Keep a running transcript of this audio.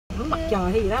hướng mặt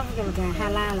trời hay gì đó. Cái gà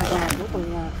Hala là gà của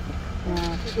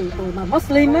tụi mà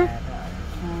Muslim á.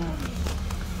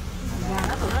 Gà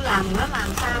đó tụi nó làm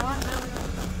sao á,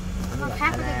 nó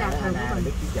khác với cái gà thường của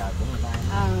mình.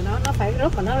 Nó phải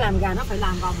lúc mà nó làm gà nó phải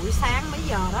làm vào buổi sáng mấy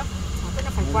giờ đó, cái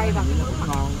nó phải quay vào cái hướng mặt,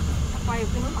 nó quay vào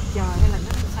cái hướng mặt trời hay là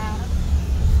nó làm sao đó.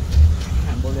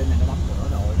 Hàng bô lên này nó đóng cửa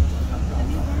rồi.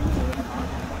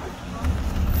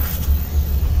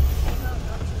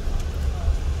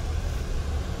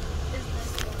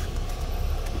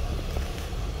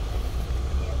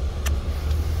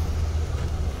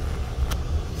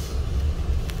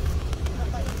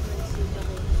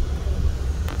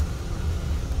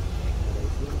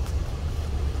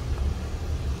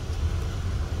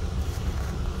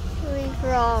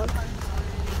 SweetFrog.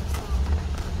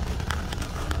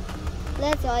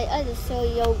 Let's go. I just saw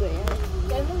yogurt.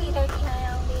 Chị muốn đi theo chị hai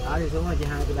không? Đi xuống rồi chị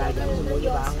hai, tôi đây dẫn mua với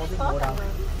ba, không có biết mua đâu.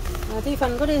 Thi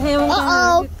Phần có đi theo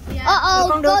không?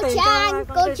 Con go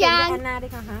Chan.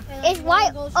 It's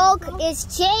white oak is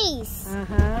Chase.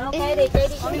 Ok đi chị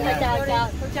đi xuống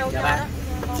chờ.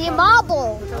 Chị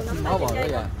Marble. Marble đó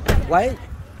giờ. Quấy.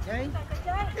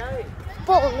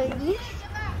 Bộ này gì?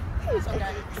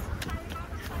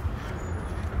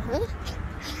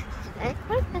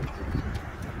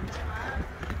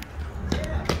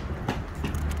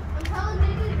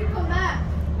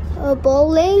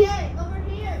 Bowling.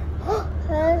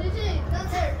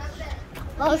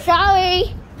 Oh,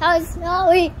 sorry. I'm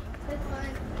sorry. It's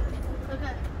fine.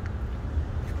 Okay.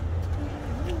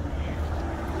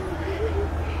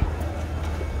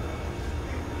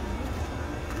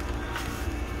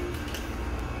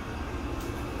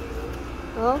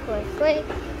 Oh, wait.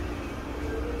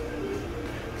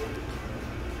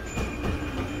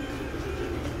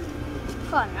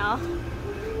 Còn nó.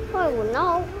 Ôi,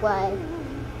 nó quậy.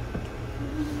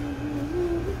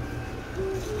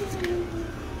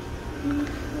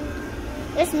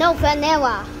 It's no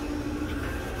vanilla.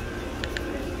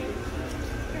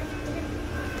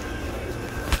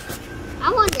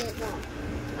 I want this one.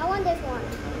 I want this one.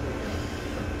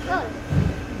 Look.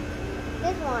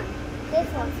 This one. This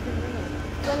one's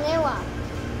vanilla.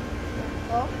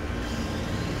 Oh.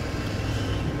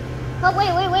 Oh,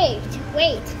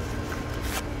 wait.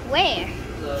 Where?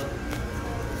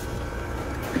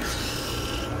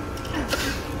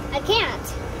 I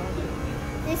can't.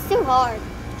 It's too hard.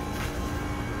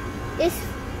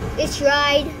 It's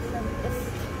right.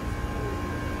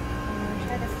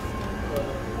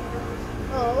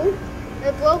 Oh,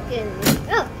 they're broken.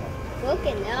 Oh,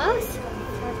 broken nose.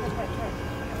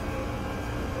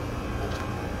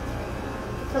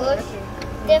 Push.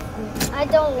 I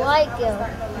don't like it.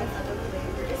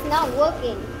 It's not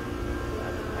working.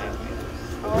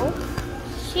 Oh,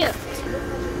 shift.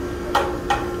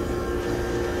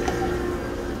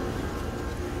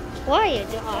 Why are you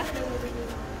doing?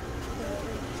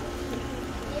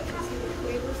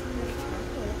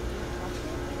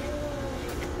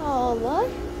 Oh, what?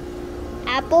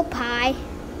 Apple pie.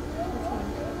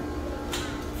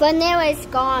 Vanilla is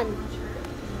gone.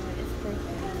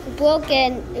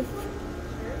 Broken.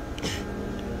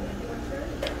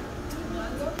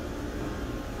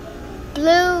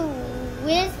 Blue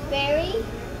raspberry.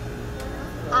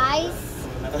 Ice.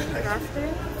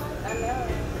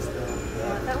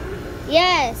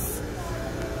 Yes.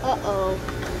 Uh-oh.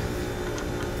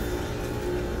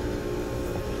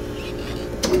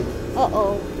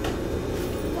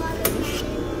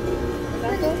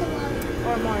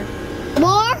 Or more.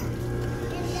 More?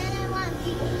 And then I want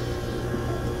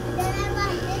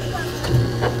this one.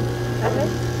 Okay.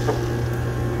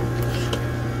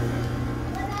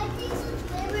 But I think this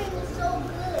flavoring is so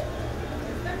good.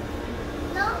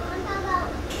 No, I'm talking about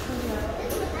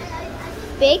this one. I think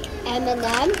Big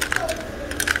M&M.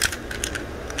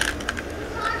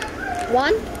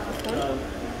 One.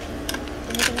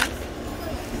 Anything else?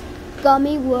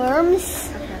 Gummy worms.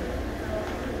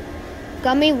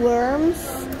 Gummy worms.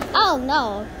 Oh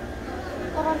no.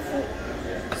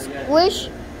 Squish.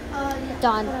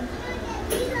 Done.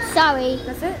 Sorry.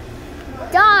 That's it?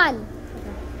 Done.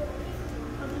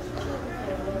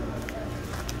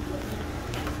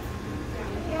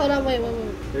 Hold on, wait.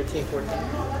 13, 14.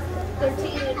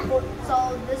 13 and 14. So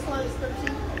this one is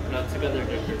 13. No, together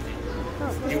they're 13.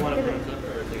 Do you want to put them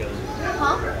separate or together?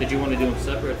 Huh? Did you want to do them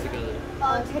separate or together?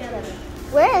 Together.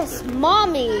 Where's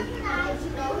mommy?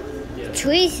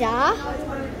 Teresa?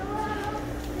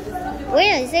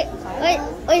 Where is it?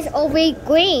 It's over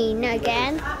green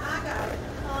again.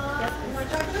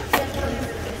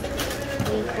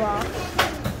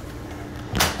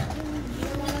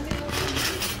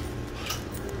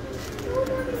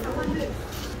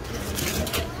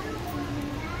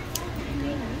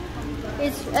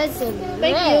 It's Thank you.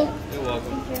 red. You're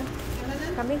welcome.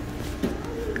 Come here.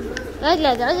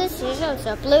 Look, this is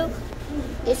also blue.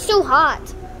 It's too hot.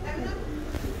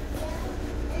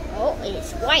 Oh,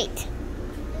 it's white.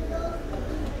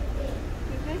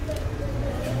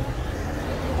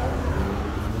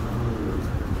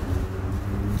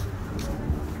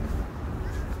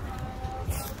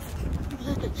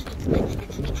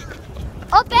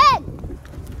 Open!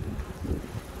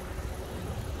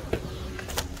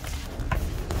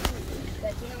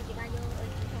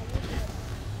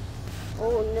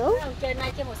 Oh no. Trên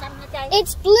này trên màu xanh hả trai?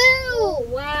 It's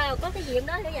blue! Wow, có cái gì ở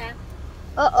đó nữa vậy?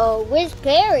 Uh-oh, where's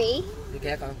Perry? Đi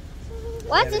kia con.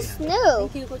 What's this new?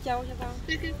 Thank you cô Châu cho con.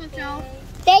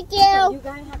 Thank you! You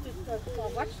guys have to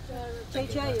watch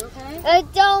Jay, okay?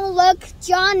 Don't look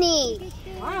Johnny.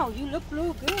 Wow, you look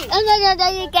blue good. Oh, no,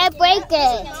 you can't break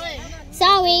it.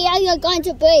 Sorry, I'm going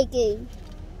to break it.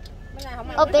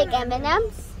 Oh, big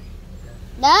M&M's?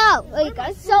 No, we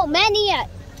got so many.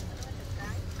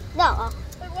 No.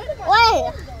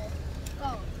 Wait.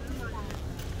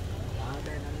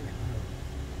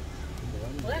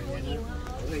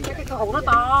 Cái hũ nó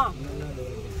to.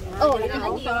 Oh, Cái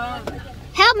hũ to.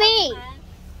 help me.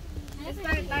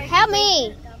 Help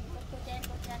me.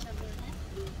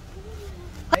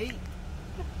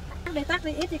 Để tắt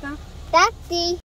đi ít đi con. Daddy.